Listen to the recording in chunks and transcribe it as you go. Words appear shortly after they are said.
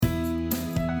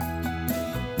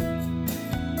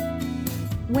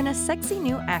When a sexy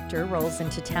new actor rolls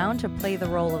into town to play the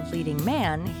role of leading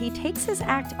man, he takes his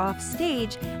act off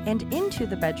stage and into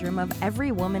the bedroom of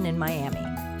every woman in Miami.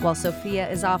 While Sophia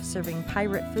is off serving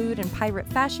pirate food and pirate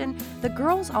fashion, the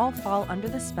girls all fall under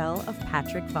the spell of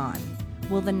Patrick Vaughn.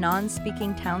 Will the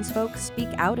non-speaking townsfolk speak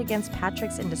out against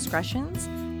Patrick's indiscretions?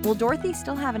 Will Dorothy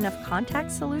still have enough contact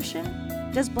solution?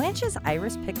 Does Blanche's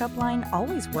Iris pickup line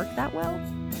always work that well?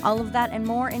 All of that and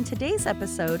more in today's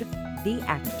episode, The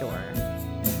Actor.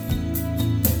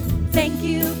 Thank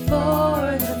you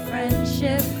for the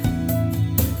friendship.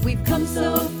 We've come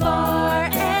so far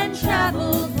and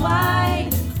traveled wide.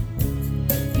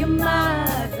 You're my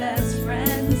best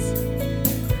friends.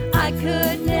 I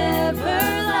could never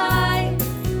lie.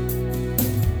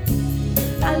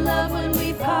 I love when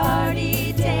we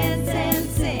party, dance and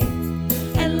sing,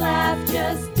 and laugh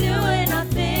just doing our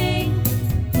thing.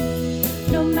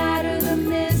 No matter the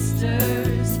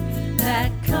misters that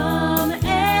come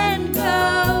and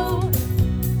go,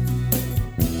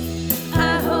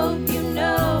 I hope you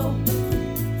know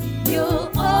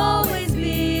you'll always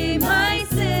be my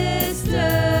sisters.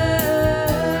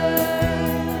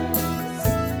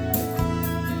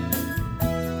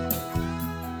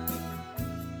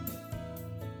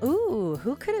 Ooh,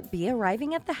 who could it be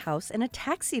arriving at the house in a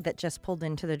taxi that just pulled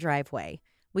into the driveway?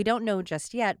 We don't know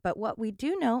just yet, but what we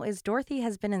do know is Dorothy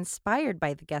has been inspired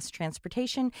by the guest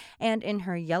transportation and in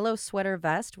her yellow sweater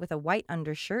vest with a white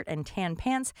undershirt and tan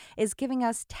pants is giving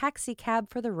us taxi cab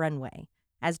for the runway.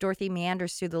 As Dorothy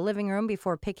meanders through the living room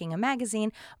before picking a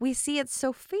magazine, we see it's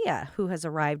Sophia who has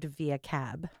arrived via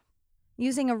cab.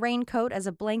 Using a raincoat as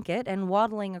a blanket and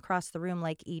waddling across the room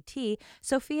like E.T.,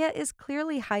 Sophia is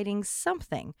clearly hiding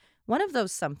something. One of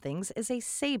those somethings is a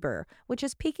saber, which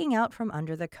is peeking out from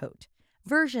under the coat.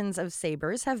 Versions of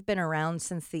sabers have been around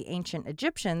since the ancient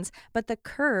Egyptians, but the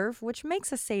curve, which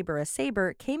makes a saber,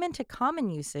 came into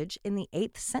common usage in the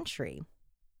 8th century.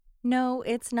 No,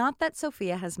 it's not that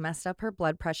Sophia has messed up her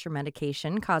blood pressure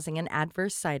medication, causing an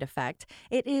adverse side effect.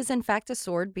 It is, in fact, a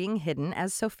sword being hidden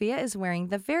as Sophia is wearing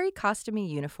the very costumey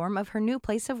uniform of her new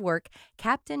place of work,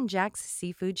 Captain Jack's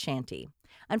Seafood Shanty.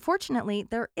 Unfortunately,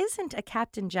 there isn't a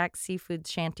Captain Jack's Seafood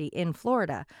Shanty in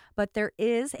Florida, but there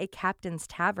is a Captain's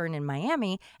Tavern in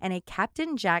Miami and a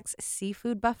Captain Jack's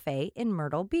Seafood Buffet in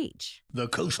Myrtle Beach. The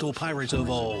coastal pirates of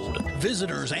old,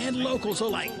 visitors and locals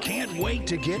alike can't wait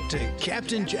to get to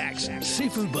Captain Jack's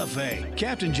Seafood Buffet.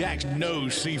 Captain Jack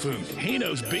knows seafood. He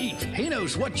knows beef. He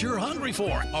knows what you're hungry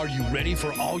for. Are you ready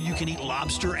for all-you-can-eat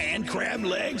lobster and crab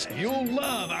legs? You'll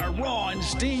love our raw and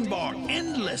steam bar,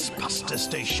 endless pasta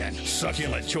station,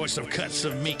 succulent choice of cuts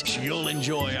of meat. You'll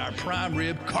enjoy our prime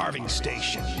rib carving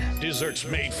station. Desserts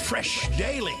made fresh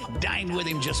daily. Dine with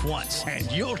him just once,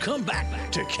 and you'll come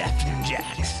back to Captain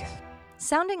Jack's.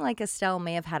 Sounding like Estelle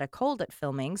may have had a cold at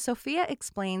filming, Sophia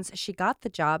explains she got the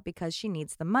job because she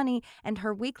needs the money and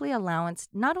her weekly allowance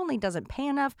not only doesn't pay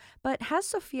enough, but has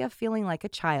Sophia feeling like a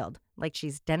child, like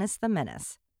she's Dennis the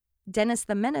Menace. Dennis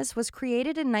the Menace was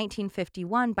created in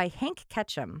 1951 by Hank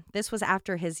Ketchum. This was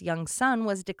after his young son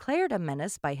was declared a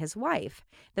menace by his wife.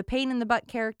 The pain-in-the-butt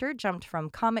character jumped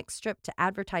from comic strip to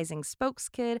advertising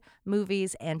spokeskid,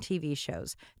 movies, and TV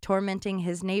shows, tormenting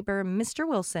his neighbor, Mr.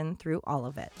 Wilson, through all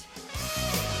of it.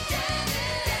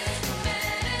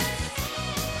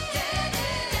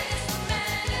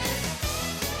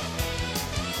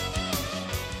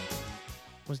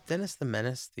 Was Dennis the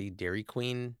Menace the Dairy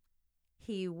Queen?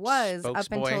 He was up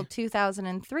until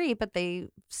 2003, but they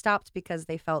stopped because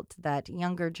they felt that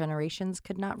younger generations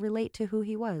could not relate to who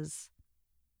he was.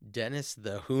 Dennis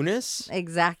the Hoonis?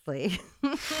 Exactly.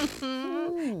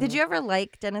 Did you ever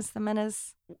like Dennis the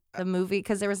Menace, the movie?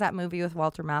 Because there was that movie with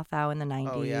Walter Matthau in the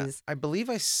 90s. Oh, yeah. I believe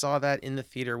I saw that in the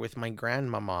theater with my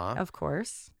grandmama. Of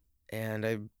course. And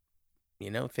I,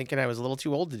 thinking I was a little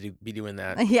too old to be doing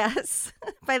that. Yes.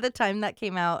 By the time that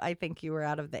came out, I think you were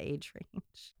out of the age range.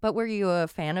 But were you a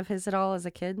fan of his at all as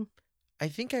a kid? I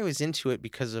think I was into it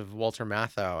because of Walter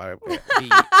Matthau.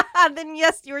 Then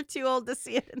yes, you were too old to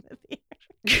see it in the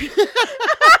theater.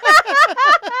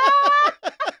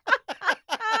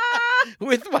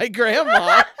 With my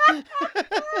grandma.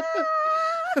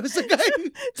 I was like,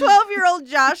 12-year-old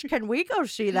Josh, can we go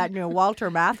see that new Walter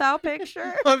Matthau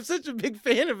picture? I'm such a big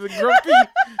fan of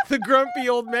the Grumpy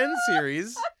Old Men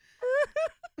series.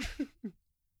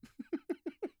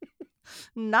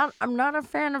 I'm not a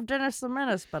fan of Dennis the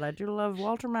Menace, but I do love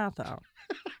Walter Matthau.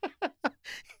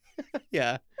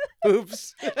 Yeah.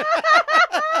 Oops.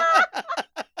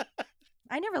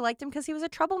 I never liked him because he was a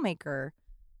troublemaker.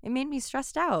 It made me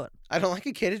stressed out. I don't like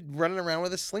a kid running around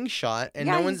with a slingshot and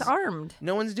he's armed.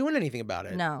 No one's doing anything about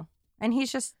it. No. And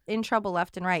he's just in trouble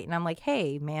left and right. And I'm like,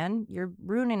 hey, man, you're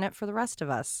ruining it for the rest of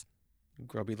us.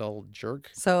 Grubby little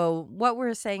jerk. So what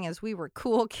we're saying is we were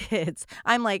cool kids.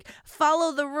 I'm like,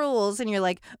 follow the rules. And you're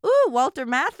like, ooh, Walter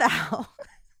Matthau.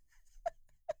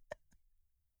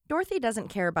 Dorothy doesn't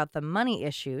care about the money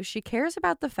issue. She cares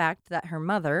about the fact that her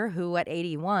mother, who at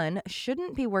 81,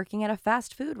 shouldn't be working at a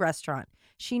fast food restaurant.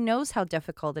 She knows how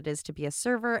difficult it is to be a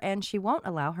server, and she won't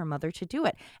allow her mother to do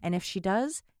it. And if she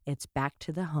does, it's back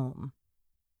to the home.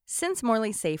 Since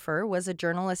Morley Safer was a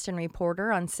journalist and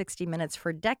reporter on 60 Minutes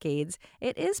for decades,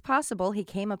 it is possible he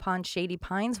came upon Shady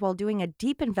Pines while doing a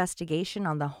deep investigation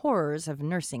on the horrors of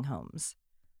nursing homes.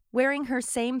 Wearing her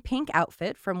same pink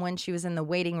outfit from when she was in the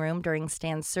waiting room during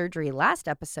Stan's surgery last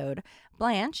episode,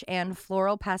 Blanche and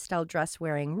floral pastel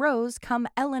dress-wearing Rose come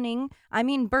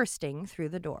bursting through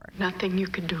the door. Nothing you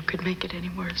could do could make it any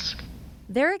worse.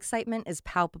 Their excitement is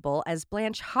palpable as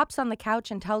Blanche hops on the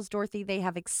couch and tells Dorothy they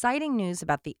have exciting news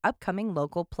about the upcoming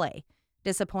local play.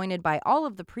 Disappointed by all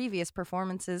of the previous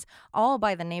performances, all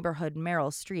by the neighborhood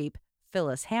Meryl Streep,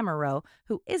 Phyllis Hammerrow,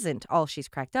 who isn't all she's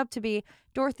cracked up to be,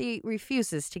 Dorothy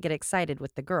refuses to get excited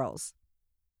with the girls.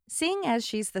 Seeing as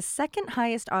she's the second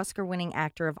highest Oscar-winning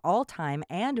actor of all time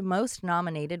and most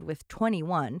nominated with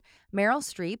 21, Meryl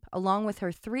Streep, along with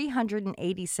her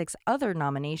 386 other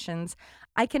nominations,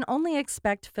 I can only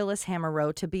expect Phyllis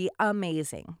Hammerrow to be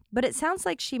amazing. But it sounds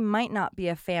like she might not be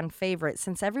a fan favorite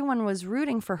since everyone was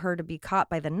rooting for her to be caught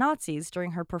by the Nazis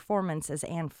during her performance as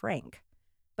Anne Frank.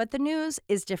 But the news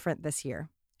is different this year.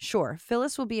 Sure,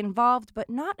 Phyllis will be involved, but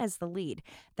not as the lead.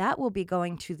 That will be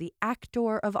going to the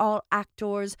actor of all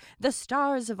actors, the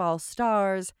stars of all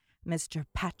stars, Mr.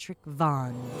 Patrick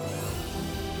Vaughn.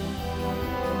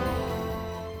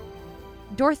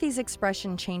 Dorothy's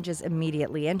expression changes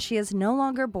immediately, and she is no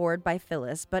longer bored by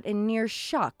Phyllis, but in near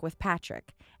shock with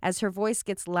Patrick. As her voice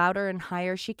gets louder and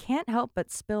higher, she can't help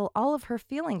but spill all of her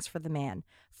feelings for the man.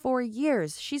 For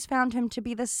years, she's found him to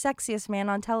be the sexiest man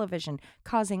on television,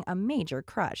 causing a major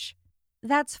crush.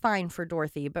 That's fine for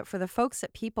Dorothy, but for the folks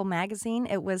at People magazine,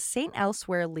 it was St.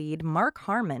 Elsewhere lead Mark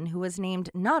Harmon who was named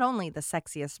not only the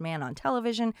sexiest man on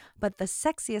television, but the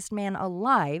sexiest man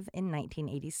alive in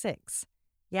 1986.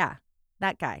 Yeah,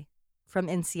 that guy from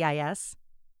NCIS,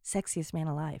 sexiest man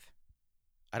alive.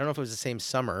 I don't know if it was the same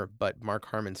summer, but Mark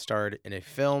Harmon starred in a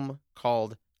film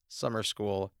called Summer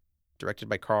School, directed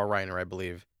by Carl Reiner, I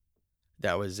believe.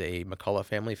 That was a McCullough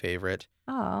family favorite.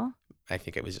 Oh. I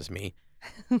think it was just me.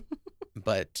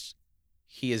 But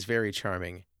he is very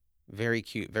charming, very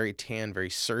cute, very tan,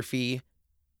 very surfy.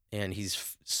 And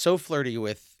he's so flirty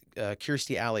with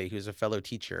Kirstie Alley, who's a fellow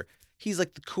teacher. He's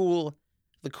like the cool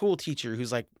teacher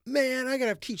who's like, man, I got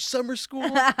to teach summer school.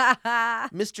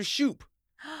 Mr. Shoop.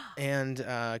 And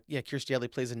Kirstie Alley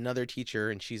plays another teacher,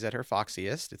 and she's at her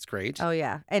foxiest. It's great. Oh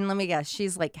yeah, and let me guess,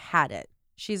 she's like had it.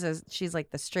 She's like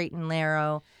the straight and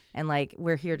narrow, and like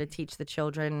we're here to teach the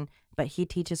children, but he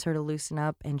teaches her to loosen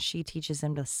up, and she teaches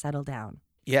him to settle down.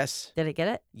 Yes. Did I get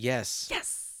it? Yes.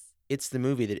 Yes. It's the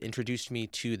movie that introduced me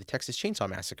to the Texas Chainsaw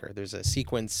Massacre. There's a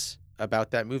sequence about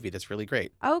that movie that's really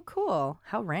great. Oh, cool.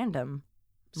 How random.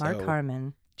 Mark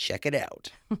Harmon. Check it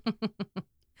out.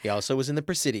 He also was in The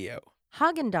Presidio.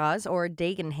 Haagen-Dazs, or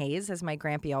Dagenhays, as my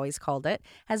grampy always called it,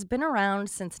 has been around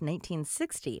since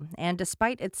 1960, and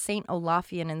despite its St.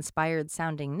 Olafian-inspired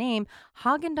sounding name,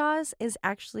 Haagen-Dazs is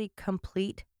actually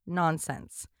complete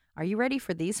nonsense. Are you ready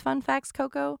for these fun facts,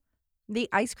 Coco? The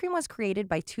ice cream was created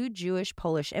by two Jewish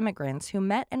Polish immigrants who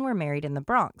met and were married in the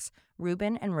Bronx,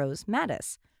 Reuben and Rose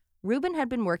Mattis. Reuben had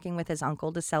been working with his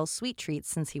uncle to sell sweet treats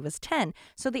since he was 10,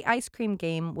 so the ice cream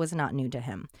game was not new to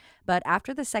him. But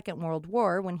after the Second World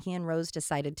War, when he and Rose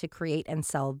decided to create and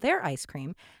sell their ice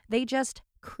cream, they just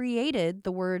created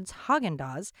the words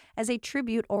Haagen-Dazs as a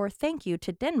tribute or thank you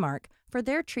to Denmark for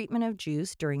their treatment of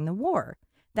Jews during the war.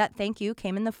 That thank you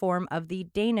came in the form of the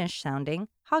Danish-sounding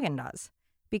Haagen-Dazs.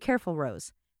 Be careful,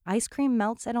 Rose. Ice cream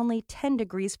melts at only 10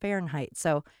 degrees Fahrenheit,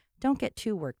 so don't get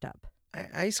too worked up.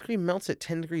 Ice cream melts at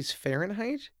 10 degrees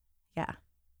Fahrenheit? Yeah.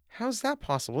 How's that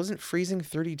possible? Isn't freezing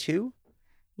 32?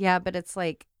 Yeah, but it's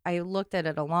like, I looked at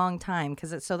it a long time,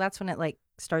 so that's when it like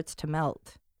starts to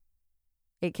melt.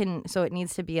 It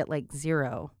needs to be at like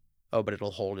 0. Oh, but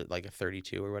it'll hold at like a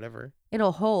 32 or whatever?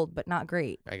 It'll hold, but not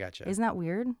great. I gotcha. Isn't that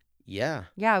weird? Yeah.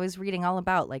 Yeah, I was reading all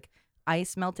about like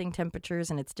ice melting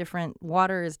temperatures, and it's different.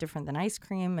 Water is different than ice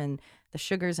cream, and the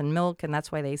sugars and milk, and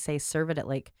that's why they say serve it at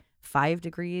like 5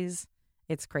 degrees.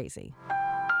 It's crazy.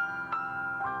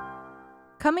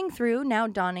 Coming through, now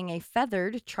donning a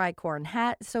feathered tricorn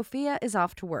hat, Sophia is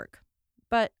off to work.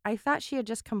 But I thought she had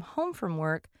just come home from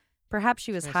work. Perhaps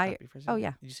she was hired. Oh,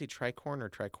 yeah. Did you say tricorn or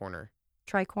tricorner?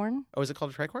 tricorn. Oh, is it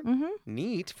called a tricorn? Mm-hmm.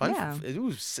 Neat. Fun. Yeah.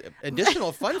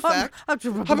 Additional fun fact.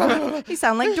 You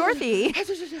sound like Dorothy.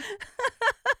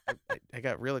 I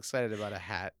got real excited about a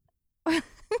hat.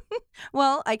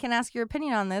 Well, I can ask your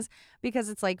opinion on this because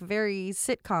it's like very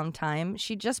sitcom time.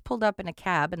 She just pulled up in a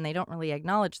cab and they don't really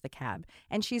acknowledge the cab.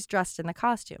 And she's dressed in the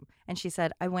costume. And she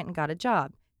said, I went and got a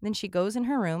job. Then she goes in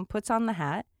her room, puts on the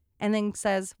hat, and then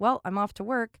says, well, I'm off to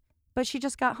work. But she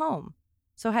just got home.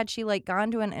 So had she like gone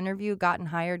to an interview, gotten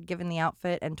hired, given the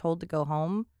outfit, and told to go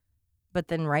home, but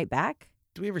then right back?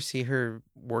 Do we ever see her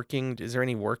working? Is there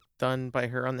any work done by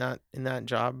her on that in that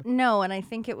job? No, and I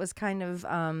think it was kind of,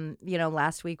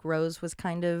 last week Rose was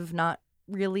kind of not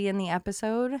really in the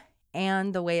episode.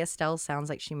 And the way Estelle sounds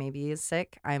like she maybe is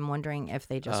sick, I'm wondering if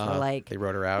they just were like, they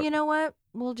wrote her out. You know what?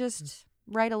 We'll just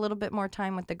write a little bit more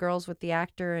time with the girls with the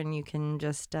actor and you can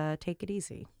just take it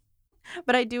easy.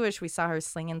 But I do wish we saw her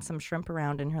slinging some shrimp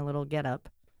around in her little getup.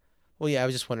 Well, yeah, I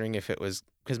was just wondering if it was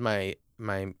because my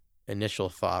initial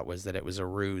thought was that it was a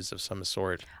ruse of some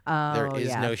sort. Oh, there is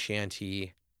yeah. no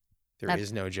shanty. There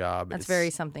is no job. That's it's very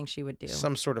something she would do.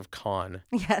 Some sort of con.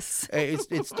 Yes.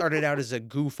 It started out as a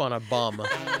goof on a bum,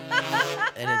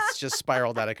 and it's just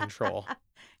spiraled out of control.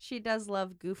 She does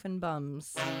love goofing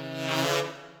bums.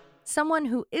 Someone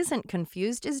who isn't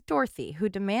confused is Dorothy, who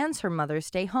demands her mother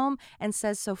stay home and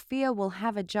says Sophia will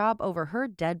have a job over her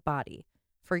dead body.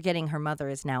 Forgetting her mother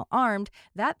is now armed,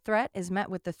 that threat is met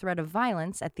with the threat of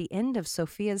violence at the end of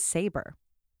Sophia's saber.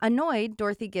 Annoyed,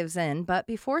 Dorothy gives in, but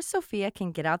before Sophia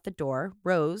can get out the door,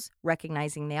 Rose,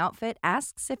 recognizing the outfit,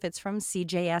 asks if it's from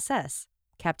CJSS,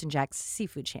 Captain Jack's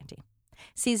seafood shanty.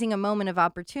 Seizing a moment of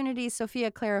opportunity, Sophia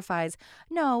clarifies,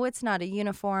 no, it's not a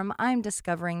uniform. I'm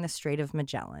discovering the Strait of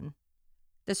Magellan.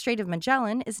 The Strait of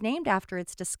Magellan is named after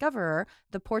its discoverer,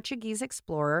 the Portuguese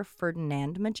explorer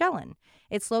Ferdinand Magellan.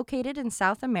 It's located in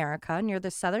South America near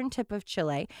the southern tip of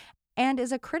Chile and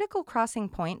is a critical crossing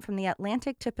point from the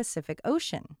Atlantic to Pacific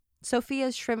Ocean.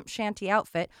 Sophia's shrimp shanty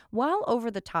outfit, while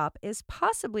over the top, is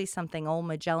possibly something old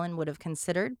Magellan would have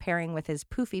considered pairing with his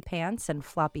poofy pants and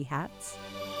floppy hats.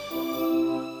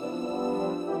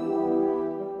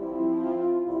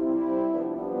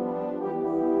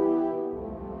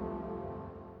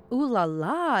 Ooh la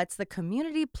la, it's the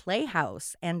community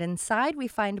playhouse, and inside we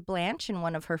find Blanche in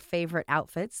one of her favorite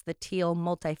outfits, the teal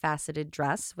multifaceted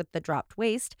dress with the dropped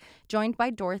waist, joined by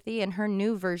Dorothy in her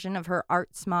new version of her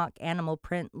art smock animal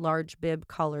print large bib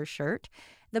collar shirt.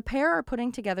 The pair are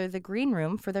putting together the green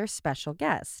room for their special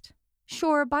guest.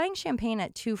 Sure, buying champagne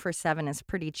at 2 for $7 is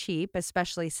pretty cheap,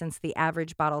 especially since the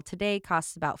average bottle today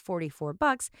costs about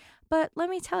 $44, but let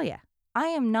me tell you, I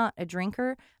am not a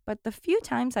drinker, but the few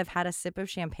times I've had a sip of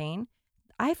champagne,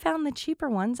 I found the cheaper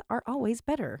ones are always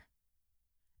better.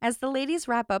 As the ladies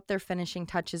wrap up their finishing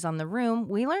touches on the room,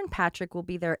 we learn Patrick will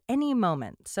be there any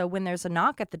moment, so when there's a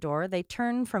knock at the door, they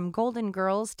turn from golden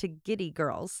girls to giddy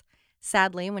girls.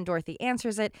 Sadly, when Dorothy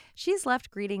answers it, she's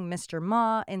left greeting Mr.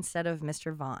 Ma instead of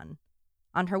Mr. Vaughn.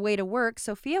 On her way to work,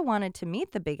 Sophia wanted to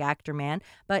meet the big actor man,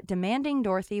 but demanding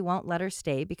Dorothy won't let her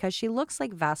stay because she looks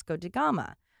like Vasco da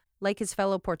Gama. Like his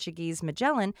fellow Portuguese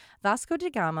Magellan, Vasco da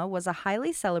Gama was a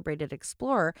highly celebrated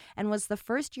explorer and was the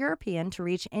first European to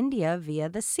reach India via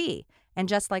the sea. And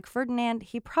just like Ferdinand,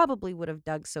 he probably would have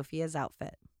dug Sophia's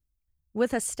outfit.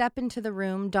 With a step into the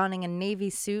room, donning a navy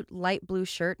suit, light blue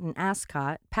shirt, and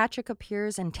ascot, Patrick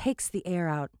appears and takes the air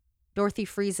out. Dorothy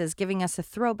freezes, giving us a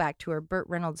throwback to her Burt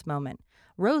Reynolds moment.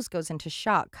 Rose goes into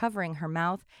shock, covering her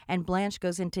mouth, and Blanche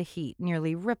goes into heat,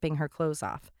 nearly ripping her clothes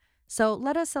off. So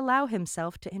let us allow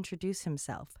himself to introduce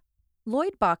himself.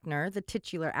 Lloyd Bochner, the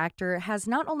titular actor, has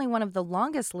not only one of the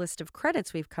longest list of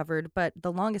credits we've covered, but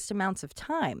the longest amounts of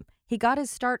time. He got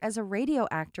his start as a radio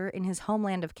actor in his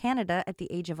homeland of Canada at the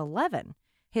age of 11.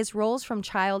 His roles from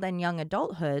child and young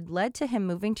adulthood led to him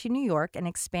moving to New York and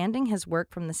expanding his work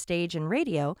from the stage and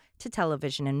radio to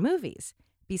television and movies.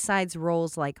 Besides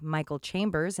roles like Michael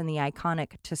Chambers in the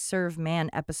iconic To Serve Man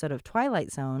episode of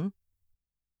Twilight Zone,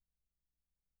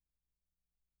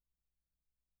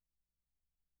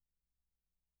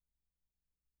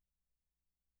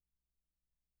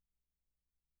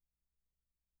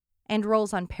 and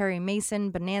roles on Perry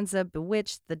Mason, Bonanza,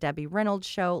 Bewitched, The Debbie Reynolds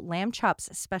Show, Lamb Chop's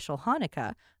Special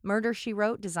Hanukkah, Murder, She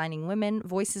Wrote, Designing Women,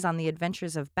 Voices on the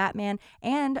Adventures of Batman,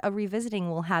 and a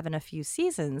revisiting we'll have in a few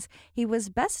seasons, he was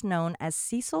best known as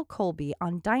Cecil Colby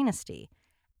on Dynasty.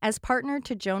 As partner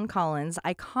to Joan Collins'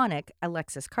 iconic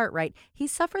Alexis Cartwright, he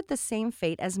suffered the same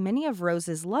fate as many of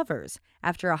Rose's lovers.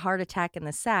 After a heart attack in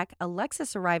the sack,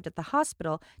 Alexis arrived at the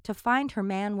hospital to find her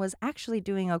man was actually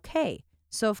doing okay.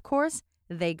 So, of course,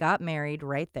 they got married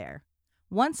right there.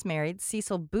 Once married,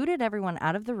 Cecil booted everyone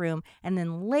out of the room and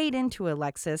then laid into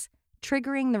Alexis,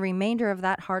 triggering the remainder of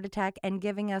that heart attack and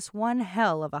giving us one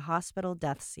hell of a hospital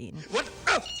death scene. What?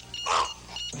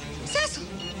 Cecil!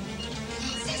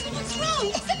 Cecil, what's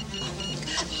wrong?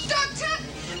 Doctor!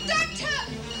 Doctor!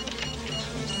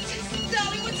 Cecil,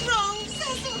 darling, what's wrong?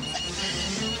 Cecil!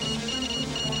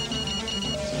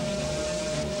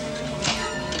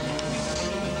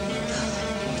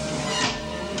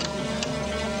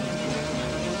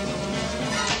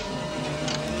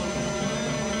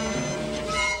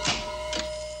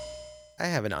 I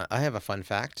have a fun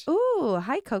fact. Ooh,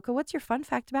 hi Coco. What's your fun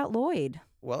fact about Lloyd?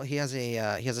 Well, he has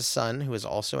a son who is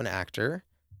also an actor.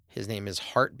 His name is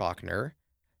Hart Bochner,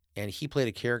 and he played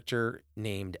a character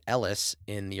named Ellis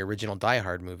in the original Die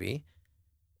Hard movie.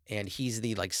 And he's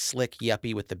the like slick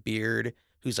yuppie with the beard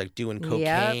who's like doing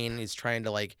cocaine. He's trying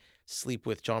to like sleep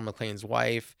with John McClane's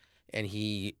wife, and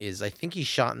I think he's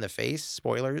shot in the face.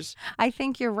 Spoilers. I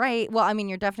think you're right. Well, I mean,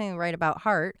 you're definitely right about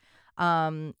Hart.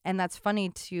 And that's funny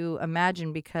to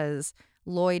imagine because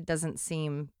Lloyd doesn't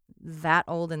seem that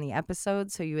old in the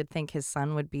episode, so you would think his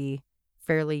son would be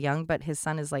fairly young, but his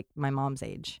son is like my mom's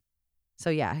age. So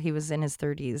yeah, he was in his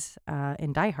 30s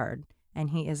in Die Hard,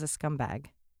 and he is a scumbag.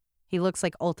 He looks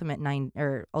like ultimate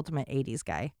 80s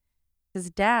guy. His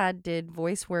dad did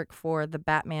voice work for the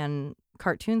Batman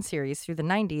cartoon series through the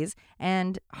 90s,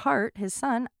 and Hart, his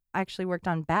son, actually worked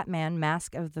on Batman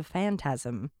Mask of the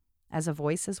Phantasm as a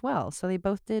voice as well. So they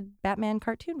both did Batman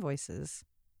cartoon voices.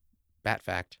 Bat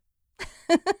fact.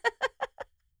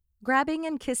 Grabbing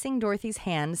and kissing Dorothy's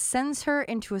hand sends her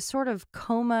into a sort of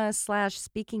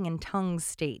coma/speaking in tongues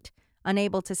state,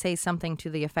 unable to say something to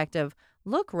the effect of,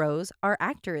 "Look, Rose, our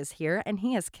actor is here and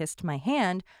he has kissed my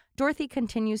hand." Dorothy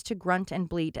continues to grunt and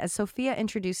bleat as Sophia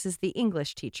introduces the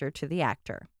English teacher to the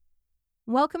actor.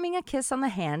 Welcoming a kiss on the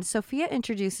hand, Sophia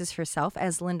introduces herself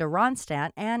as Linda Ronstadt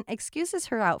and excuses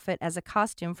her outfit as a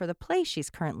costume for the play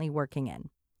she's currently working in.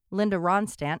 Linda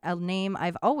Ronstadt, a name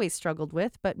I've always struggled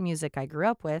with, but music I grew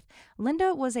up with,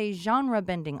 Linda was a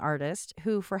genre-bending artist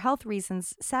who, for health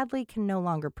reasons, sadly can no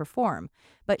longer perform.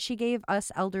 But she gave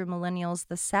us elder millennials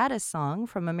the saddest song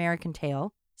from American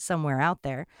Tail, Somewhere Out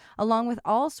There, along with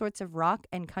all sorts of rock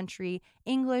and country,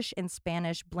 English and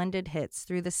Spanish blended hits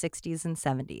through the 60s and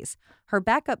 70s. Her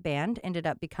backup band ended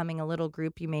up becoming a little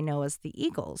group you may know as the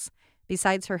Eagles.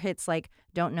 Besides her hits like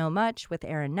Don't Know Much with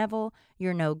Aaron Neville,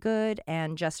 You're No Good,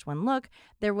 and Just One Look,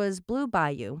 there was Blue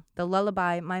Bayou, the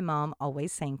lullaby my mom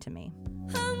always sang to me.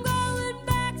 I'm going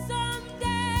back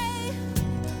someday,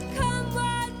 come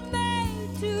what may,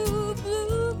 to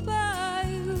Blue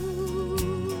Bayou.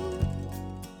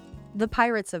 The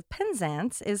Pirates of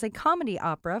Penzance is a comedy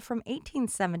opera from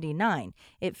 1879.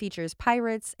 It features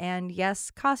pirates and,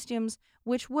 yes, costumes,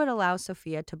 which would allow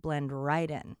Sophia to blend right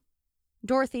in.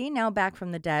 Dorothy, now back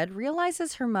from the dead,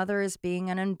 realizes her mother is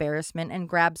being an embarrassment and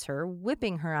grabs her,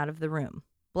 whipping her out of the room.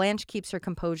 Blanche keeps her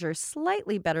composure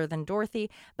slightly better than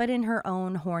Dorothy, but in her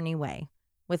own horny way.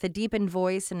 With a deepened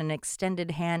voice and an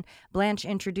extended hand, Blanche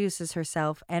introduces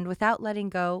herself and, without letting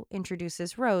go,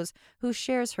 introduces Rose, who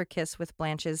shares her kiss with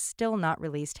Blanche's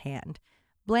still-not-released hand.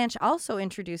 Blanche also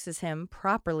introduces him,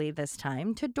 properly this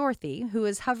time, to Dorothy, who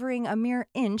is hovering a mere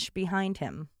inch behind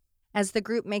him. As the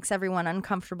group makes everyone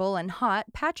uncomfortable and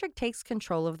hot, Patrick takes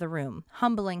control of the room,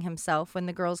 humbling himself when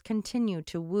the girls continue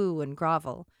to woo and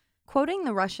grovel. Quoting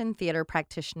the Russian theater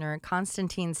practitioner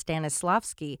Konstantin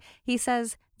Stanislavski, he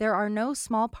says, "There are no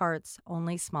small parts,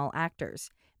 only small actors,"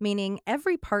 meaning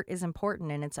every part is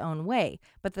important in its own way,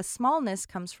 but the smallness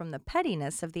comes from the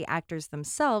pettiness of the actors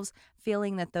themselves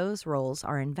feeling that those roles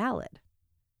are invalid.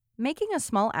 Making a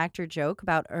small actor joke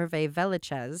about Hervé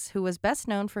Villechaize, who was best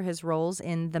known for his roles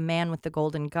in The Man with the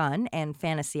Golden Gun and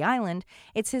Fantasy Island,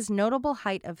 it's his notable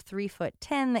height of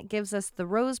 3'10" that gives us the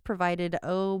Rose-provided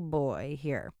 "oh boy"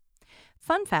 here.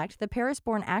 Fun fact, the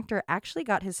Paris-born actor actually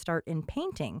got his start in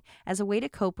painting as a way to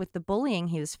cope with the bullying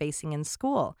he was facing in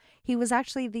school. He was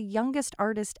actually the youngest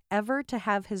artist ever to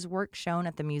have his work shown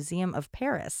at the Museum of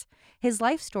Paris. His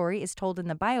life story is told in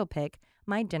the biopic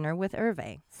My Dinner with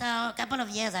Hervé. So, a couple of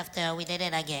years after, we did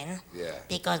it again. Yeah.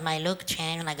 Because my look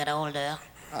changed when I got older.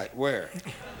 All right, where?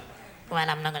 Well,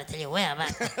 I'm not going to tell you where,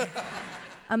 but...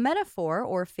 A metaphor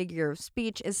or figure of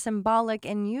speech is symbolic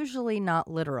and usually not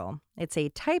literal. It's a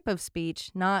type of speech,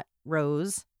 not,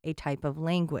 Rose, a type of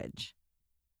language.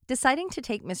 Deciding to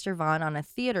take Mr. Vaughn on a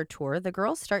theater tour, the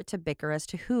girls start to bicker as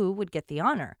to who would get the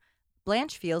honor.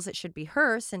 Blanche feels it should be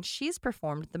her since she's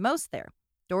performed the most there.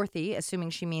 Dorothy, assuming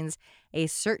she means a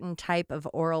certain type of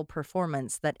oral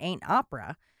performance that ain't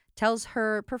opera, tells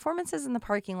her performances in the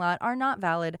parking lot are not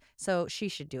valid, so she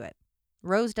should do it.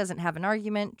 Rose doesn't have an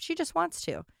argument, she just wants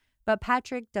to. But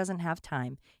Patrick doesn't have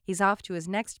time. He's off to his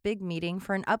next big meeting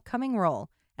for an upcoming role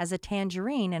as a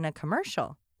tangerine in a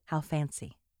commercial. How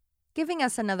fancy. Giving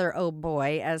us another oh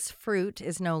boy, as fruit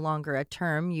is no longer a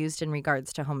term used in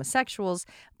regards to homosexuals,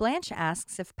 Blanche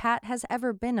asks if Pat has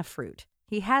ever been a fruit.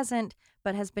 He hasn't,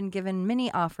 but has been given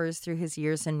many offers through his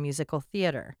years in musical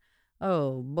theater.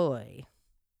 Oh boy.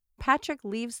 Patrick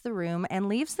leaves the room and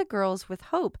leaves the girls with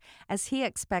hope as he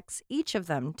expects each of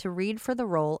them to read for the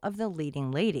role of the leading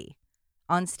lady.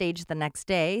 On stage the next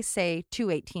day, say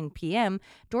 2:18 p.m.,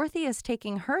 Dorothy is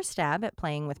taking her stab at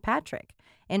playing with Patrick.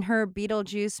 In her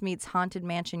Beetlejuice meets Haunted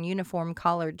Mansion uniform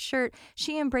collared shirt,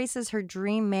 she embraces her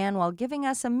dream man while giving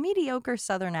us a mediocre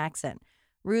Southern accent.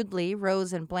 Rudely,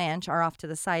 Rose and Blanche are off to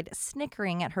the side,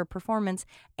 snickering at her performance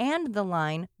and the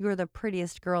line, "You're the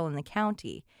prettiest girl in the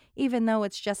county." Even though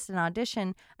it's just an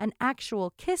audition, an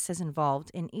actual kiss is involved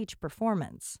in each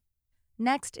performance.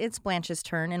 Next, it's Blanche's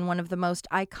turn in one of the most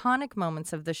iconic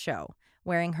moments of the show.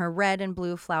 Wearing her red and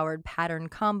blue flowered pattern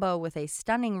combo with a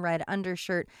stunning red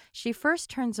undershirt, she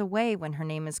first turns away when her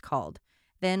name is called.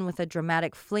 Then, with a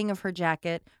dramatic fling of her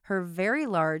jacket, her very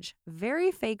large,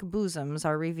 very fake bosoms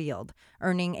are revealed,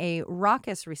 earning a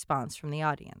raucous response from the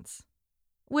audience.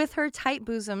 With her tight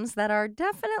bosoms that are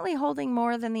definitely holding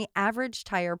more than the average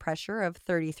tire pressure of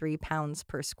 33 pounds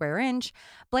per square inch,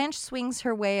 Blanche swings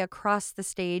her way across the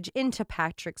stage into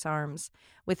Patrick's arms.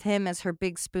 With him as her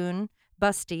big spoon,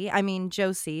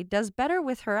 Josie, does better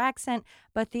with her accent,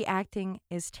 but the acting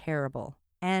is terrible.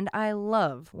 And I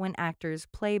love when actors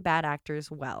play bad actors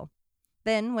well.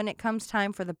 Then, when it comes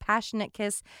time for the passionate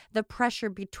kiss, the pressure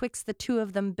betwixt the two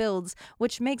of them builds,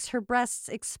 which makes her breasts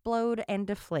explode and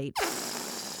deflate.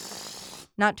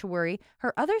 Not to worry,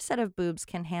 her other set of boobs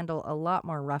can handle a lot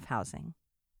more roughhousing.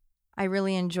 I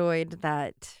really enjoyed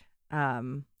that,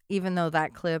 even though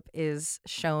that clip is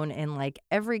shown in like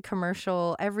every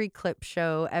commercial, every clip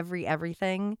show,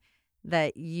 everything,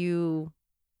 that you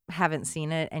haven't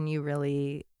seen it and you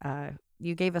really,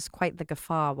 you gave us quite the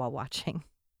guffaw while watching.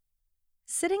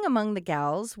 Sitting among the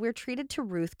gals, we're treated to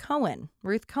Ruth Cohen.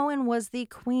 Ruth Cohen was the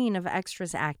queen of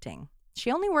extras acting.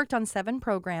 She only worked on 7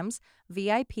 programs: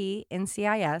 VIP,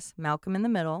 NCIS, Malcolm in the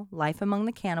Middle, Life Among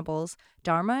the Cannibals,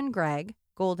 Dharma and Greg,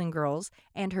 Golden Girls,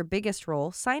 and her biggest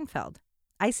role, Seinfeld.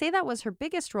 I say that was her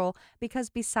biggest role because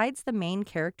besides the main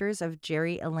characters of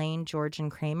Jerry, Elaine, George,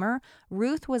 and Kramer,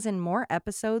 Ruth was in more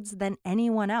episodes than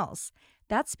anyone else.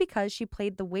 That's because she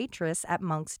played the waitress at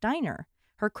Monk's Diner.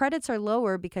 Her credits are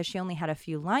lower because she only had a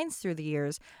few lines through the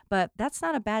years, but that's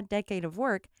not a bad decade of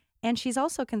work, and she's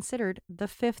also considered the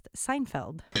 5th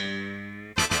Seinfeld.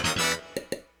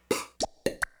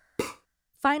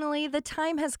 Finally, the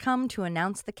time has come to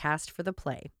announce the cast for the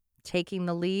play. Taking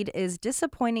the lead is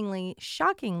disappointingly,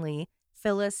 shockingly,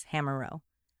 Phyllis Hammerrow.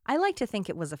 I like to think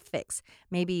it was a fix.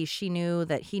 Maybe she knew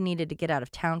that he needed to get out of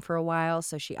town for a while,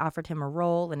 so she offered him a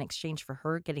role in exchange for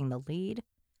her getting the lead.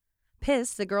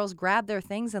 Pissed, the girls grab their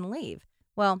things and leave.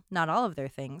 Well, not all of their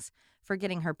things.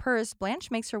 Forgetting her purse, Blanche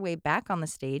makes her way back on the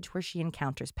stage where she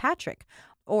encounters Patrick,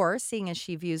 or, seeing as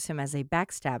she views him as a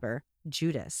backstabber,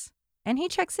 Judas. And he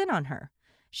checks in on her.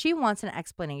 She wants an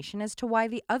explanation as to why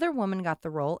the other woman got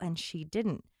the role and she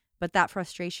didn't. But that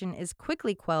frustration is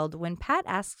quickly quelled when Pat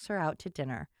asks her out to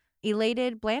dinner.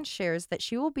 Elated, Blanche shares that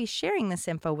she will be sharing this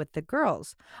info with the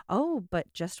girls. Oh,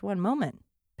 but just one moment.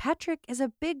 Patrick is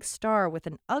a big star with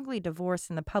an ugly divorce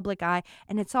in the public eye,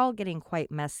 and it's all getting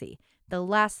quite messy. The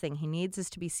last thing he needs is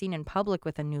to be seen in public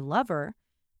with a new lover.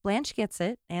 Blanche gets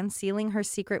it, and sealing her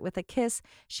secret with a kiss,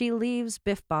 she leaves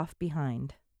Biff Boff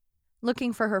behind.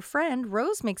 Looking for her friend,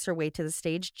 Rose makes her way to the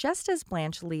stage just as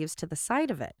Blanche leaves to the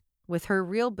side of it. With her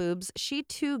real boobs, she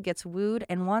too gets wooed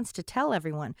and wants to tell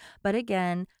everyone. But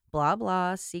again, blah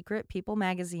blah, secret People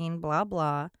magazine, blah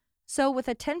blah. So with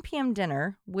a 10 p.m.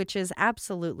 dinner, which is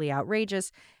absolutely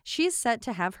outrageous, she's set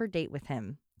to have her date with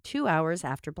him, 2 hours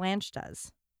after Blanche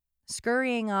does.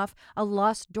 Scurrying off, a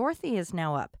lost Dorothy is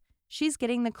now up. She's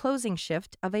getting the closing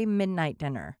shift of a midnight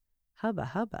dinner. Hubba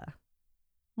hubba.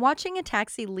 Watching a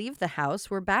taxi leave the house,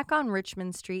 we're back on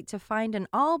Richmond Street to find an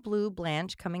all-blue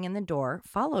Blanche coming in the door,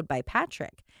 followed by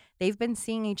Patrick. They've been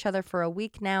seeing each other for a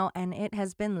week now, and it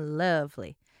has been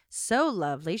lovely. So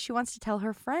lovely, she wants to tell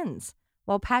her friends.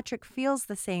 While Patrick feels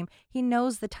the same, he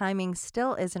knows the timing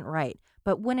still isn't right,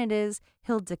 but when it is,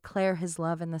 he'll declare his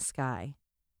love in the sky.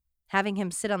 Having him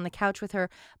sit on the couch with her,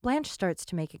 Blanche starts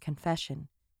to make a confession.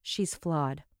 She's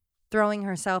flawed. Throwing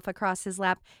herself across his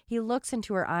lap, he looks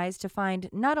into her eyes to find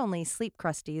not only sleep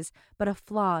crusties, but a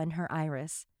flaw in her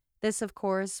iris. This, of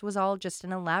course, was all just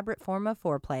an elaborate form of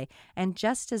foreplay, and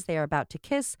just as they are about to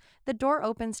kiss, the door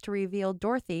opens to reveal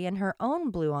Dorothy in her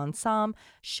own blue ensemble,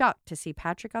 shocked to see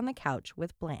Patrick on the couch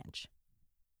with Blanche.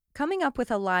 Coming up with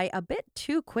a lie a bit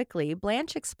too quickly,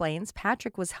 Blanche explains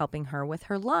Patrick was helping her with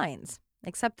her lines,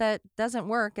 except that doesn't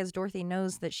work as Dorothy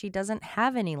knows that she doesn't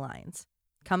have any lines.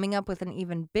 Coming up with an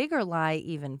even bigger lie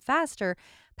even faster,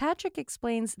 Patrick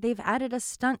explains they've added a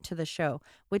stunt to the show,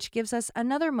 which gives us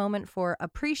another moment for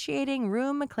appreciating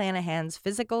Rue McClanahan's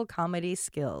physical comedy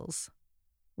skills.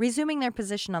 Resuming their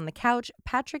position on the couch,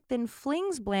 Patrick then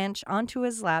flings Blanche onto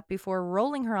his lap before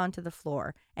rolling her onto the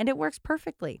floor, and it works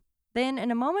perfectly. Then,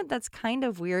 in a moment that's kind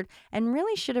of weird and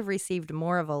really should have received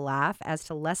more of a laugh as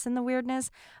to lessen the weirdness,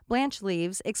 Blanche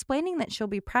leaves, explaining that she'll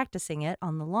be practicing it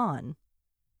on the lawn.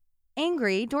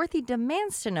 Angry, Dorothy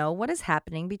demands to know what is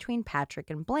happening between Patrick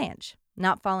and Blanche.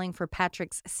 Not falling for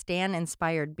Patrick's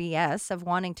Stan-inspired BS of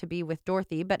wanting to be with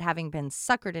Dorothy but having been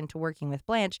suckered into working with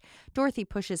Blanche, Dorothy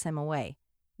pushes him away.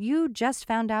 "You just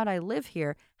found out I live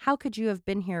here. How could you have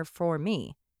been here for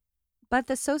me?" But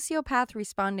the sociopath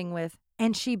responding with,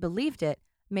 "And she believed it,"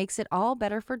 makes it all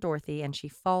better for Dorothy, and she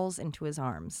falls into his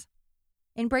arms.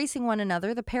 Embracing one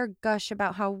another, the pair gush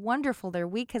about how wonderful their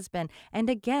week has been, and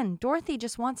again, Dorothy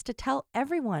just wants to tell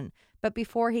everyone. But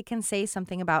before he can say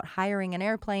something about hiring an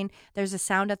airplane, there's a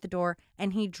sound at the door,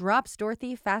 and he drops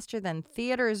Dorothy faster than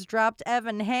theaters dropped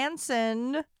Evan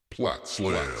Hansen. Plat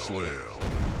Slam.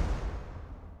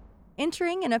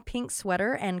 Entering in a pink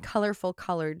sweater and colorful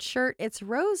colored shirt, it's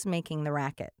Rose making the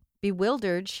racket.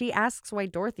 Bewildered, she asks why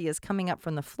Dorothy is coming up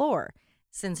from the floor.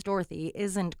 Since Dorothy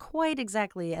isn't quite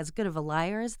exactly as good of a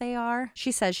liar as they are,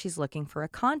 she says she's looking for a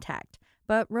contact,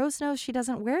 but Rose knows she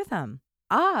doesn't wear them.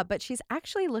 But she's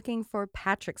actually looking for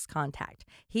Patrick's contact.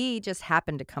 He just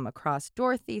happened to come across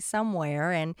Dorothy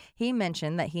somewhere, and he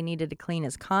mentioned that he needed to clean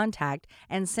his contact,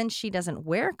 and since she doesn't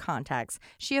wear contacts,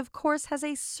 she of course has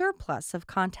a surplus of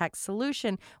contact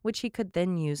solution, which he could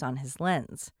then use on his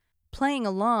lens. Playing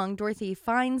along, Dorothy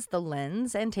finds the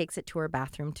lens and takes it to her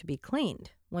bathroom to be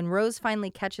cleaned. When Rose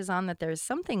finally catches on that there's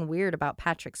something weird about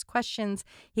Patrick's questions,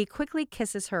 he quickly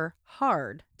kisses her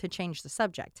hard to change the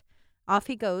subject. Off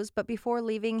he goes, but before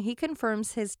leaving, he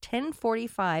confirms his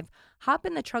 10:45 hop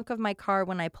in the trunk of my car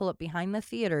when I pull up behind the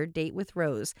theater date with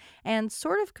Rose, and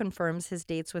sort of confirms his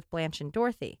dates with Blanche and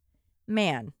Dorothy.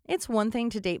 Man, it's one thing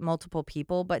to date multiple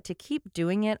people, but to keep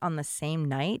doing it on the same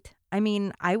night? I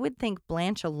mean, I would think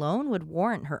Blanche alone would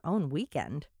warrant her own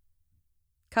weekend.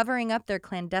 Covering up their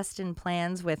clandestine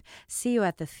plans with "see you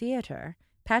at the theater,"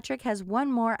 Patrick has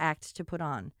one more act to put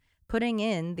on, putting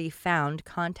in the found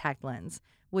contact lens,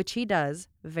 which he does,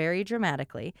 very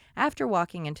dramatically, after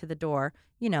walking into the door,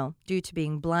 due to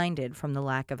being blinded from the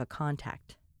lack of a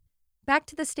contact. Back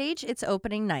to the stage, it's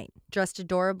opening night. Dressed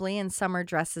adorably in summer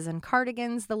dresses and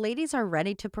cardigans, the ladies are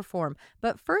ready to perform,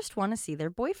 but first want to see their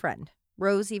boyfriend.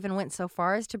 Rose even went so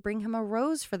far as to bring him a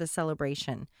rose for the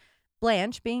celebration.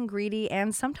 Blanche, being greedy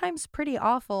and sometimes pretty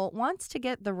awful, wants to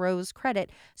get the rose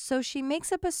credit, so she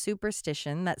makes up a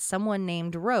superstition that someone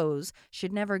named Rose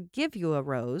should never give you a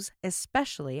rose,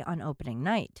 especially on opening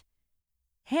night.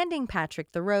 Handing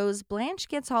Patrick the rose, Blanche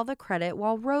gets all the credit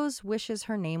while Rose wishes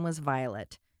her name was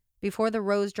Violet. Before the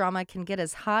rose drama can get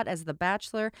as hot as The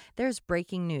Bachelor, there's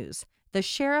breaking news. The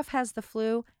sheriff has the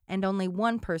flu, and only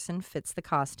one person fits the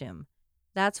costume.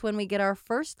 That's when we get our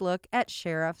first look at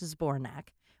Sheriff Zbornak.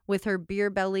 With her beer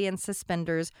belly and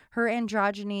suspenders, her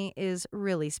androgyny is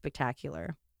really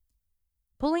spectacular.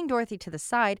 Pulling Dorothy to the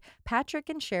side, Patrick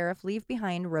and Sheriff leave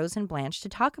behind Rose and Blanche to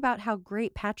talk about how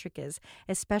great Patrick is,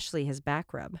 especially his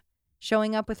back rub.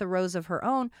 Showing up with a rose of her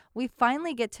own, we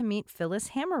finally get to meet Phyllis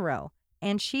Hammerrow,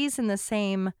 and she's in the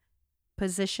same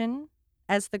position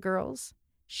as the girls.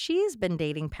 She's been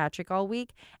dating Patrick all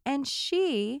week, and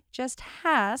she just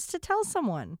has to tell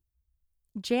someone.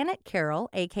 Janet Carroll,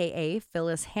 a.k.a.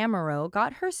 Phyllis Hammerrow,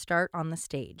 got her start on the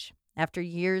stage. After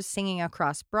years singing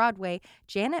across Broadway,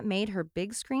 Janet made her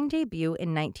big screen debut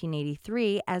in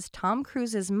 1983 as Tom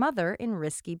Cruise's mother in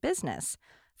Risky Business.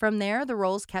 From there, the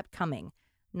roles kept coming.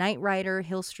 Knight Rider,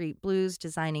 Hill Street Blues,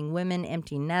 Designing Women,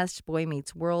 Empty Nest, Boy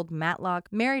Meets World, Matlock,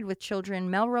 Married with Children,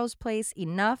 Melrose Place,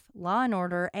 Enough, Law and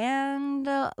Order, and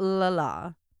La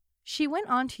La. She went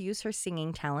on to use her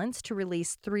singing talents to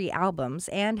release 3 albums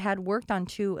and had worked on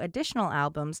 2 additional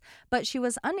albums, but she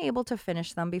was unable to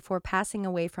finish them before passing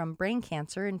away from brain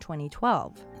cancer in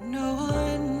 2012. No,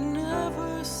 I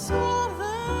never saw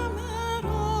them at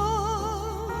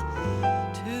all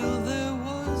till there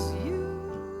was you.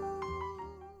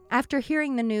 After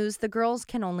hearing the news, the girls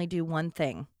can only do one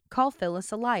thing: call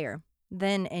Phyllis a liar.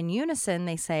 Then, in unison,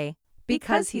 they say,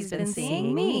 "Because he's been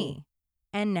seeing me."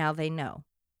 And now they know.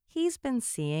 He's been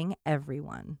seeing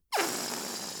everyone.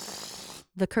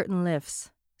 The curtain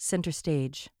lifts. Center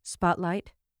stage.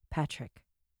 Spotlight. Patrick.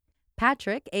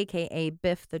 Patrick, a.k.a.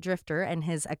 Biff the Drifter, and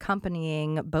his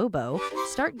accompanying Bobo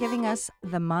start giving us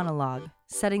the monologue,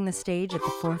 setting the stage at the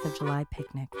 4th of July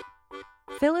picnic.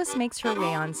 Phyllis makes her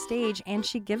way on stage and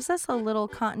she gives us a little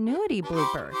continuity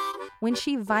blooper. When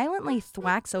she violently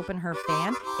thwacks open her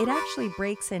fan, it actually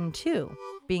breaks in two.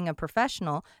 Being a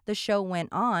professional, the show went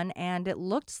on and it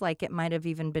looks like it might have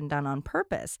even been done on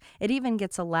purpose. It even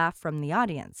gets a laugh from the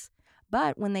audience.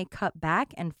 But when they cut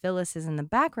back and Phyllis is in the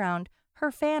background,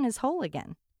 her fan is whole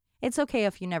again. It's okay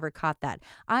if you never caught that.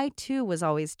 I too was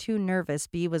always too nervous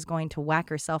Bea was going to whack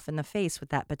herself in the face with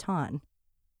that baton.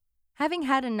 Having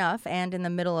had enough and in the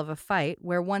middle of a fight,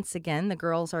 where once again the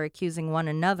girls are accusing one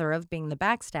another of being the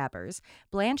backstabbers,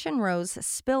 Blanche and Rose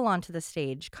spill onto the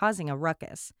stage, causing a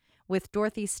ruckus. With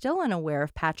Dorothy still unaware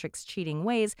of Patrick's cheating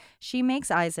ways, she makes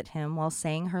eyes at him while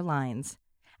saying her lines.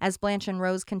 As Blanche and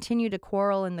Rose continue to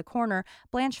quarrel in the corner,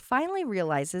 Blanche finally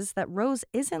realizes that Rose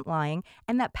isn't lying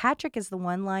and that Patrick is the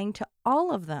one lying to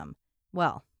all of them.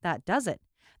 Well, that does it.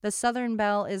 The Southern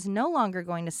Belle is no longer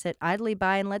going to sit idly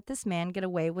by and let this man get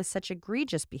away with such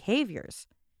egregious behaviors.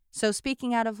 So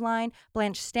speaking out of line,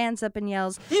 Blanche stands up and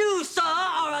yells, "You, sir,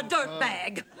 are a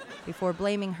dirtbag!" before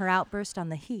blaming her outburst on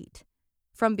the heat.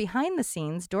 From behind the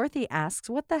scenes, Dorothy asks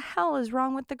what the hell is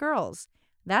wrong with the girls.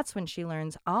 That's when she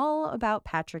learns all about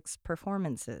Patrick's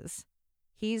performances.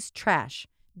 He's trash,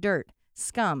 dirt,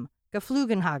 scum,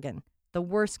 geflugenhagen, the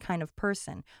worst kind of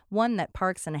person, one that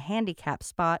parks in a handicap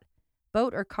spot.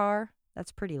 Boat or car,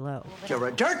 that's pretty low. You're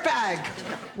a dirtbag!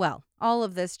 Well, all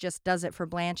of this just does it for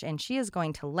Blanche, and she is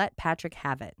going to let Patrick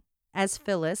have it. As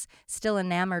Phyllis, still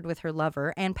enamored with her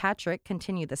lover, and Patrick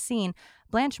continue the scene,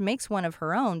 Blanche makes one of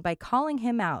her own by calling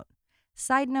him out.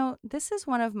 Side note, this is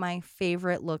one of my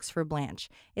favorite looks for Blanche.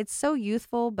 It's so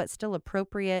youthful but still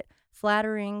appropriate,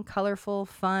 flattering, colorful,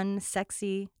 fun,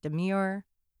 sexy, demure.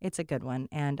 It's a good one,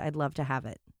 and I'd love to have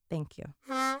it. Thank you.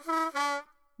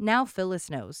 Now Phyllis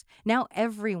knows. Now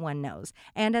everyone knows.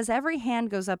 And as every hand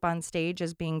goes up on stage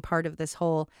as being part of this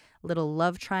whole little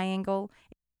love triangle,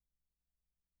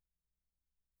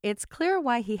 it's clear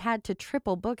why he had to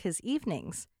triple book his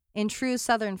evenings. In true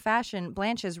Southern fashion,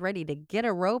 Blanche is ready to get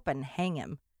a rope and hang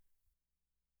him.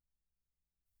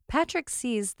 Patrick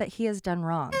sees that he has done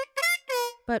wrong.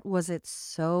 But was it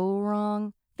so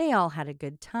wrong? They all had a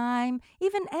good time,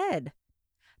 even Ed.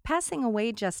 Passing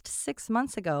away just 6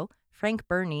 months ago, Frank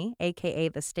Burney, a.k.a.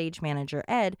 the stage manager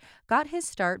Ed, got his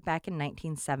start back in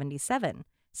 1977.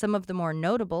 Some of the more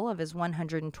notable of his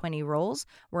 120 roles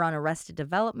were on Arrested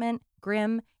Development,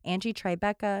 Grimm, Angie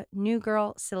Tribeca, New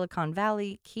Girl, Silicon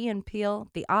Valley, Key and Peele,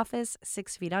 The Office,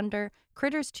 6 Feet Under,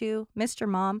 Critters 2, Mr.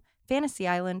 Mom, Fantasy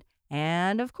Island,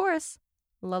 and, of course,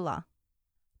 La La.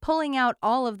 Pulling out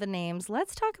all of the names,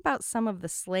 let's talk about some of the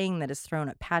slang that is thrown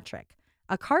at Patrick.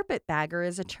 A carpetbagger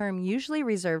is a term usually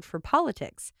reserved for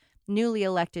politics. Newly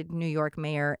elected New York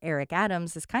Mayor Eric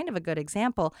Adams is kind of a good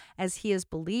example, as he is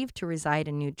believed to reside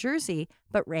in New Jersey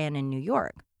but ran in New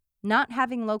York. Not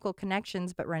having local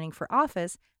connections but running for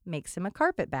office makes him a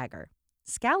carpetbagger.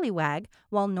 Scallywag,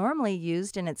 while normally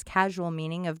used in its casual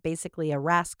meaning of basically a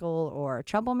rascal or a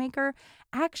troublemaker,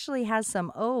 actually has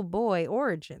some oh boy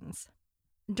origins.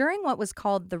 During what was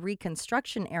called the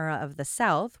Reconstruction era of the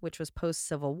South, which was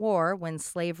post-Civil War when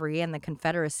slavery and the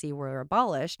Confederacy were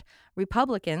abolished,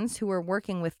 Republicans who were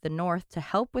working with the North to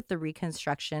help with the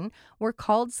Reconstruction were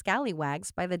called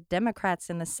scallywags by the Democrats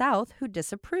in the South who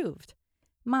disapproved.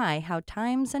 My, how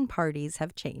times and parties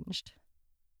have changed.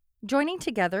 Joining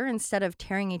together instead of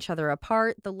tearing each other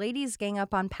apart, the ladies gang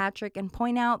up on Patrick and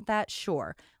point out that,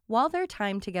 sure, while their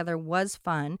time together was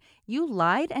fun, you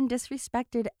lied and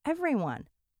disrespected everyone.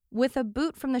 With a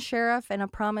boot from the sheriff and a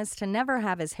promise to never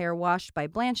have his hair washed by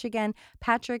Blanche again,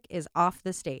 Patrick is off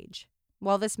the stage.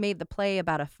 While this made the play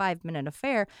about a 5-minute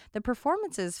affair, the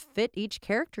performances fit each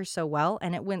character so well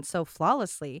and it went so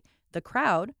flawlessly. The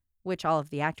crowd, which all of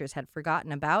the actors had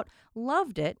forgotten about,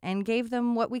 loved it and gave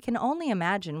them what we can only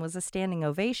imagine was a standing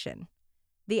ovation.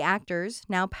 The actors,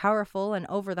 now powerful and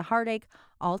over the heartache,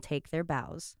 all take their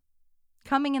bows.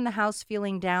 Coming in the house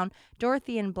feeling down,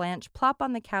 Dorothy and Blanche plop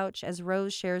on the couch as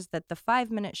Rose shares that the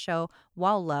 5-minute show,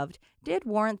 while loved, did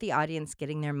warrant the audience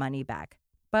getting their money back.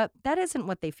 But that isn't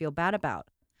what they feel bad about.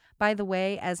 By the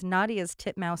way, as naughty as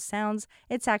titmouse sounds,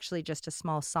 it's actually just a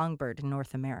small songbird in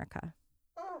North America.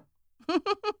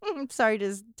 I'm sorry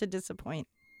to disappoint.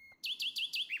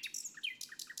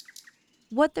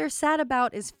 What they're sad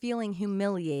about is feeling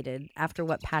humiliated after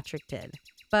what Patrick did.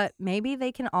 But maybe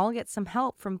they can all get some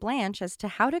help from Blanche as to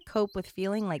how to cope with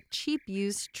feeling like cheap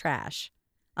used trash.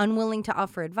 Unwilling to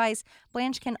offer advice,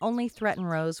 Blanche can only threaten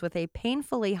Rose with a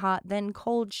painfully hot, then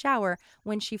cold shower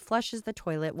when she flushes the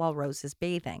toilet while Rose is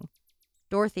bathing.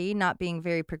 Dorothy, not being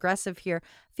very progressive here,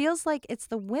 feels like it's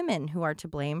the women who are to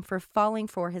blame for falling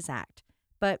for his act.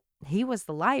 But he was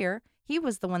the liar. He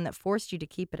was the one that forced you to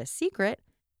keep it a secret.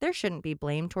 There shouldn't be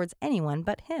blame towards anyone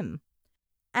but him.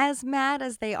 As mad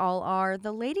as they all are,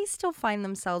 the ladies still find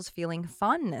themselves feeling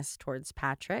fondness towards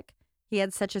Patrick. He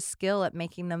had such a skill at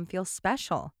making them feel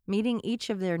special, meeting each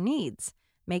of their needs,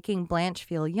 making Blanche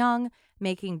feel young,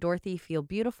 making Dorothy feel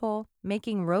beautiful,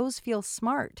 making Rose feel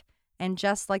smart. And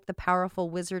just like the powerful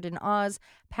wizard in Oz,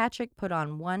 Patrick put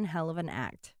on one hell of an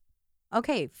act.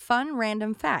 Okay, fun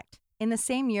random fact. In the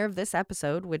same year of this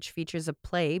episode, which features a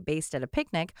play based at a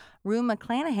picnic, Rue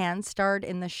McClanahan starred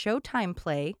in the Showtime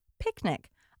play Picnic,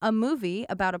 a movie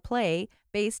about a play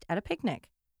based at a picnic.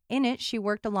 In it, she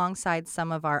worked alongside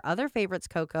some of our other favorites,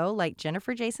 Coco, like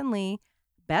Jennifer Jason Leigh,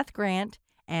 Beth Grant,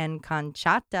 and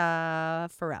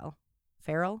Conchata Ferrell.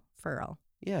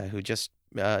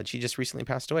 Yeah, she just recently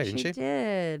passed away, didn't she? She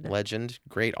did. Legend,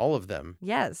 great, all of them.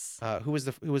 Yes. Who was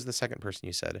the second person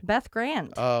you said? Beth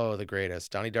Grant. Oh, the greatest.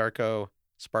 Donnie Darko,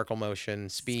 Sparkle Motion,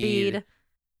 Speed.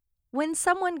 When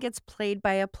someone gets played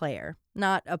by a player,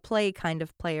 not a play kind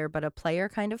of player, but a player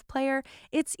kind of player,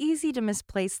 it's easy to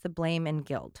misplace the blame and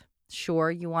guilt.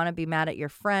 Sure, you want to be mad at your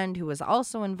friend who was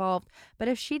also involved, but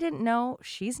if she didn't know,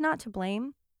 she's not to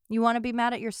blame. You want to be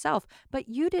mad at yourself, but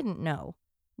you didn't know.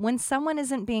 When someone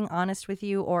isn't being honest with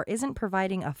you or isn't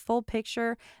providing a full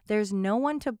picture, there's no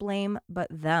one to blame but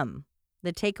them.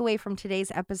 The takeaway from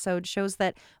today's episode shows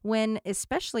that when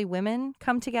especially women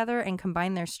come together and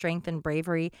combine their strength and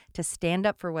bravery to stand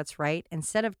up for what's right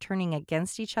instead of turning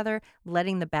against each other,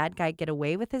 letting the bad guy get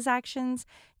away with his actions,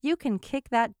 you can kick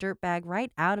that dirtbag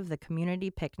right out of the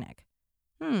community picnic.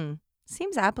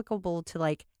 Seems applicable to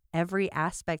like every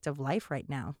aspect of life right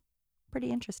now.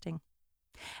 Pretty interesting.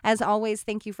 As always,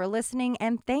 thank you for listening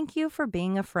and thank you for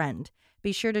being a friend.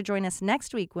 Be sure to join us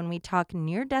next week when we talk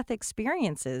near-death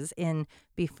experiences in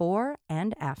Before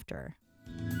and After.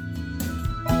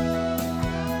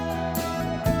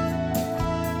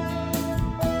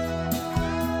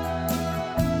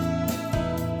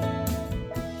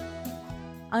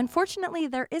 Unfortunately,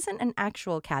 there isn't an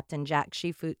actual Captain Jack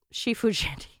Seafood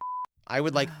Shanty. I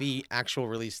would like the actual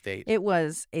release date. It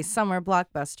was a summer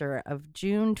blockbuster of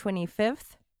June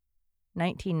 25th,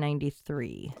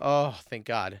 1993. Oh, thank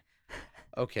God.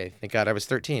 Okay, thank God I was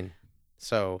 13.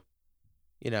 So,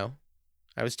 I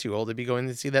was too old to be going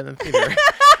to see that in the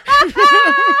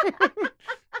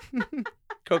theater.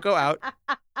 Coco out.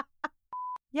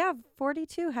 Yeah,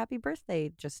 42. Happy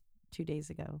birthday just 2 days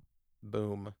ago.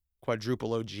 Boom.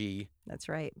 Quadruple OG. That's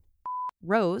right.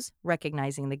 Rose,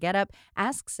 recognizing the getup,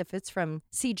 asks if it's from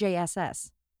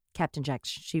CJSS, Captain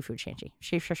Jack's Seafood Shanty.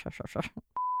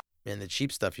 And the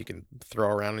cheap stuff you can throw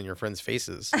around in your friends'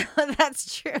 faces.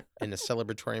 That's true. In a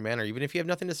celebratory manner, even if you have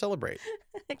nothing to celebrate.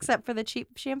 Except for the cheap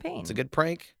champagne. It's a good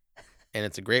prank, and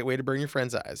it's a great way to burn your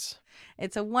friends' eyes.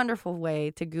 It's a wonderful way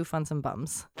to goof on some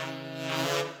bums.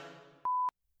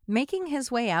 Making his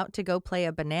way out to go play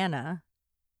a banana.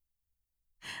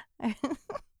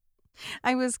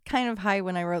 I was kind of high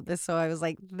when I wrote this, so I was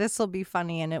like, this will be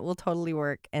funny and it will totally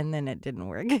work. And then it didn't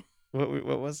work.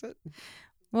 What was it?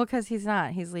 Well, because he's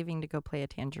not. He's leaving to go play a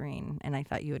tangerine, and I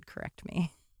thought you would correct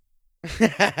me.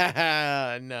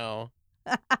 No.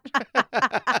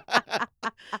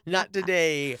 Not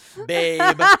today,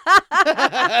 babe.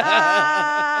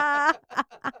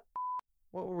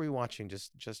 What were we watching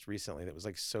just recently that was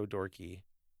like so dorky?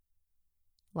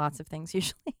 Lots of things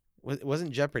usually. It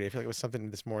wasn't Jeopardy. I feel like it was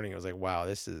something this morning. I was like, wow,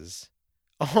 this is...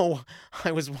 Oh,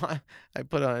 I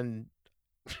put on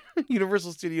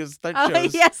Universal Studios stunt shows. Oh,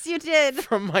 yes, you did.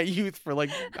 From my youth for like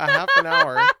a half an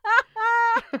hour.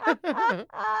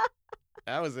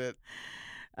 That was it.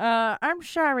 I'm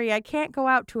sorry, I can't go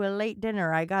out to a late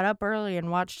dinner. I got up early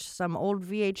and watched some old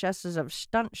VHSs of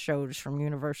stunt shows from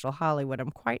Universal Hollywood.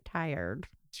 I'm quite tired.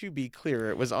 To be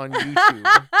clear, it was on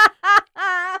YouTube.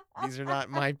 These are not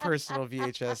my personal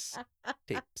VHS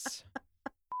tapes.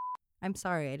 I'm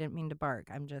sorry, I didn't mean to bark.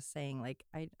 I'm just saying, like,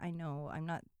 I know I'm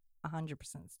not 100%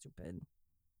 stupid.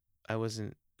 I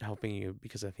wasn't helping you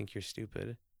because I think you're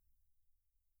stupid.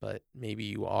 But maybe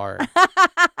you are.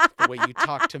 The way you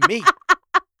talk to me.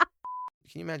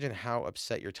 Can you imagine how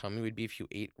upset your tummy would be if you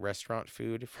ate restaurant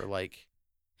food for like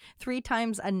 3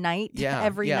 times a night? Yeah,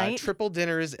 every night? Triple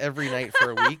dinners every night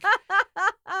for a week.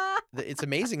 It's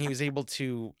amazing he was able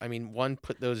to, 1,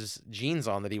 put those jeans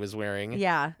on that he was wearing.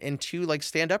 Yeah. And 2, like,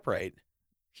 stand upright.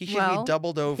 He should Well, be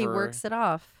doubled over. He works it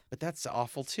off. But that's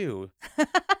awful too.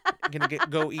 Gonna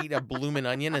go eat a bloomin'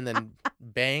 onion and then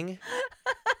bang.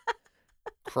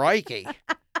 Crikey.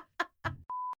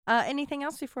 Anything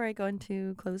else before I go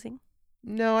into closing?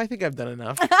 No, I think I've done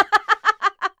enough.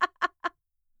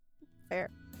 Fair.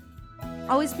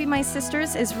 Always Be My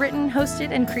Sisters is written,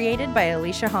 hosted, and created by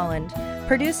Alicia Holland.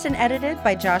 Produced and edited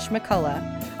by Josh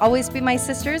McCullough. Always Be My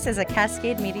Sisters is a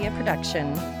Cascade Media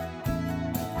production.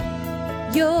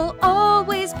 You'll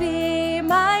always be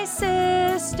my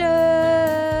sister.